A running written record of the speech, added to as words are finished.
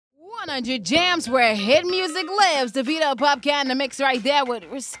100 jams where hit music lives. The Vito Popcat in the mix right there with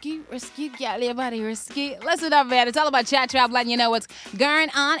Risky, got everybody risky. Listen up, man. It's all about chat trap, letting you know what's going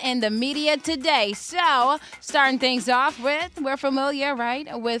on in the media today. So, starting things off with, we're familiar, right,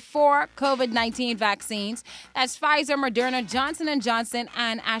 with 4 COVID-19 vaccines. That's Pfizer, Moderna, Johnson & Johnson,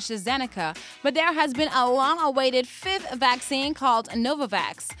 and AstraZeneca. But there has been a long-awaited 5th vaccine called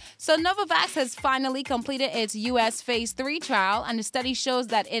Novavax. So, Novavax has finally completed its U.S. Phase 3 trial, and the study shows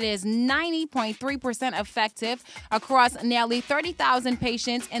that it is 90.3% effective across nearly 30,000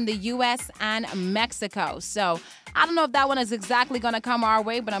 patients in the U.S. and Mexico. So I don't know if that one is exactly going to come our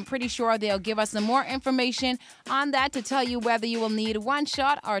way, but I'm pretty sure they'll give us some more information on that to tell you whether you will need 1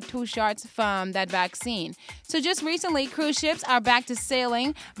 shot or 2 shots from that vaccine. So just recently, cruise ships are back to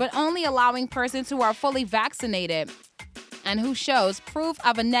sailing, but only allowing persons who are fully vaccinated and who shows proof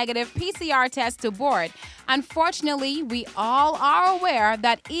of a negative PCR test to board. Unfortunately, we all are aware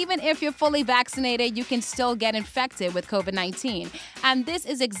that even if you're fully vaccinated, you can still get infected with COVID-19. And this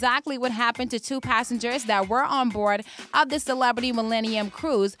is exactly what happened to 2 passengers that were on board of the Celebrity Millennium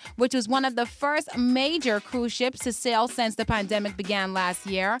Cruise, which was one of the first major cruise ships to sail since the pandemic began last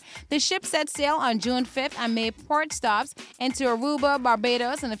year. The ship set sail on June 5th and made port stops into Aruba,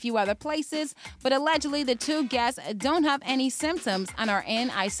 Barbados, and a few other places. But allegedly, the 2 guests don't have any symptoms and are in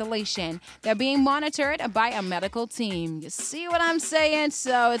isolation. They're being monitored by a medical team. You see what I'm saying?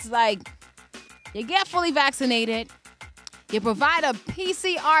 So it's like you get fully vaccinated, you provide a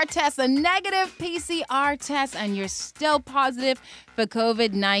PCR test, a negative PCR test, and you're still positive for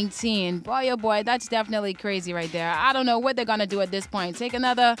COVID-19. Boy, oh boy, that's definitely crazy right there. I don't know what they're going to do at this point. Take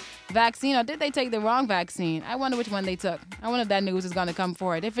another vaccine, or did they take the wrong vaccine? I wonder which one they took. I wonder if that news is going to come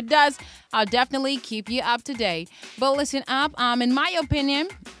forward. If it does, I'll definitely keep you up to date. But listen up, in my opinion,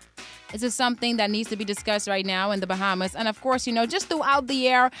 this is something that needs to be discussed right now in the Bahamas. And of course, just throughout the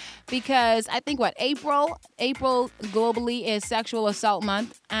year, because I think April globally is Sexual Assault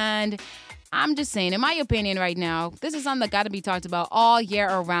Month. And I'm just saying, in my opinion right now, this is something that got to be talked about all year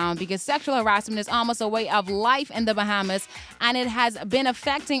around, because sexual harassment is almost a way of life in the Bahamas, and it has been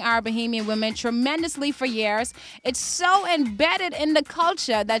affecting our Bahamian women tremendously for years. It's so embedded in the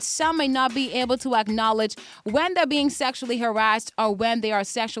culture that some may not be able to acknowledge when they're being sexually harassed or when they are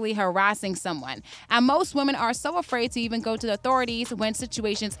sexually harassing someone. And most women are so afraid to even go to the authorities when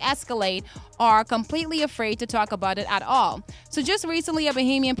situations escalate, or are completely afraid to talk about it at all. So just recently, a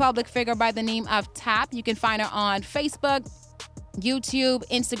Bahamian public figure by the name of Tap, you can find her on Facebook, YouTube,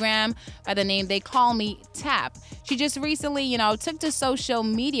 Instagram by the name They Call Me Tap. She just recently, took to social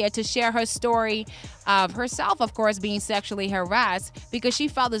media to share her story of herself, of course, being sexually harassed, because she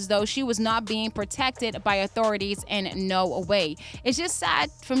felt as though she was not being protected by authorities in no way. It's just sad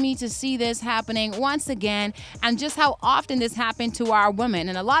for me to see this happening once again, and just how often this happened to our women.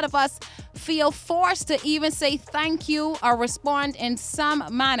 And a lot of us feel forced to even say thank you or respond in some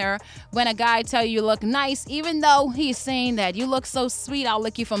manner when a guy tells you look nice, even though he's saying that you look so sweet, I'll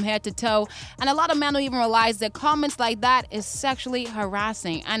lick you from head to toe. And a lot of men don't even realize that comments like that is sexually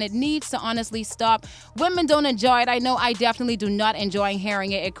harassing, and it needs to honestly stop. Women don't enjoy it. I know I definitely do not enjoy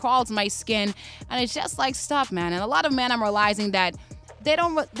hearing it. It crawls my skin, and it's just like, stop, man. And a lot of men, I'm realizing that they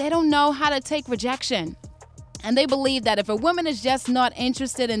don't know how to take rejection. And they believe that if a woman is just not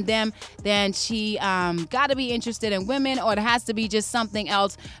interested in them, then she got to be interested in women, or it has to be just something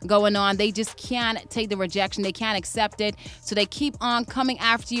else going on. They just can't take the rejection. They can't accept it. So they keep on coming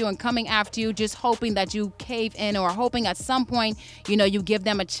after you, just hoping that you cave in, or hoping at some point, you give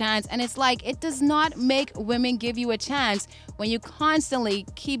them a chance. And it's like, it does not make women give you a chance when you constantly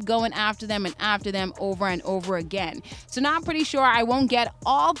keep going after them over and over again. So now I'm pretty sure I won't get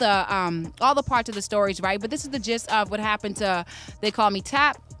all the parts of the stories right, but this is the gist of what happened to They Call Me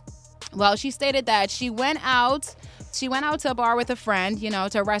Tap. Well, she stated that she went out to a bar with a friend,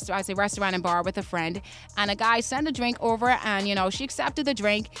 to a restaurant and bar with a friend, and a guy sent a drink over, and, she accepted the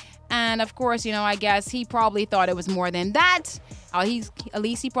drink. And of course, I guess he probably thought it was more than that. At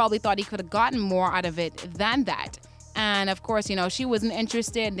least he probably thought he could have gotten more out of it than that. And of course, she wasn't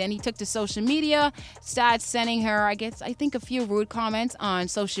interested. Then he took to social media, started sending her, I think a few rude comments on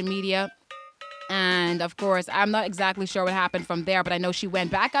social media. And of course, I'm not exactly sure what happened from there, but I know she went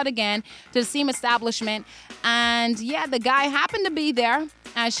back out again to the same establishment. And yeah, the guy happened to be there,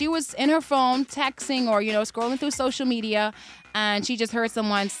 and she was in her phone texting or, scrolling through social media. And she just heard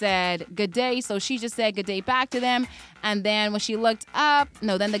someone said good day. So she just said good day back to them. And then when she looked up,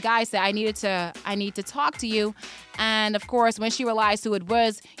 then the guy said, I need to talk to you. And of course, when she realized who it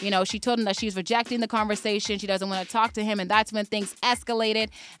was, she told him that she's rejecting the conversation. She doesn't want to talk to him. And that's when things escalated.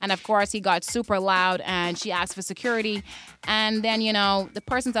 And of course, he got super loud and she asked for security. And then, the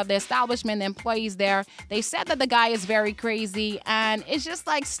persons of the establishment, the employees there, they said that the guy is very crazy. And it's just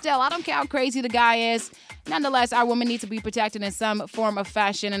like, still, I don't care how crazy the guy is. Nonetheless, our women need to be protected in some form of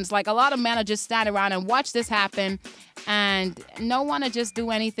fashion. And it's like a lot of men are just stand around and watch this happen and no one to just do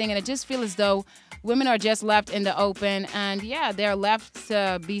anything. And it just feels as though women are just left in the open. And yeah, they're left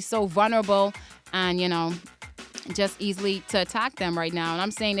to be so vulnerable and, just easily to attack them right now. And I'm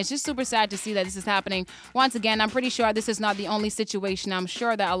saying it's just super sad to see that this is happening. Once again, I'm pretty sure this is not the only situation. I'm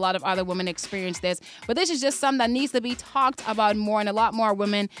sure that a lot of other women experience this. But this is just something that needs to be talked about more. And a lot more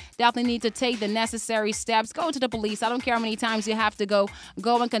women definitely need to take the necessary steps. Go to the police. I don't care how many times you have to go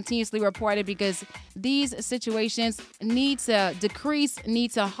and continuously report it, because these situations need to decrease, need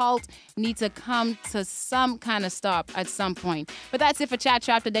to halt, need to come to some kind of stop at some point. But that's it for Chat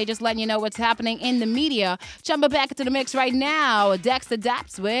Trap today. Just letting you know what's happening in the media. Jump back into the mix right now. Dex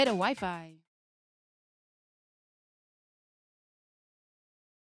adapts with Wi-Fi.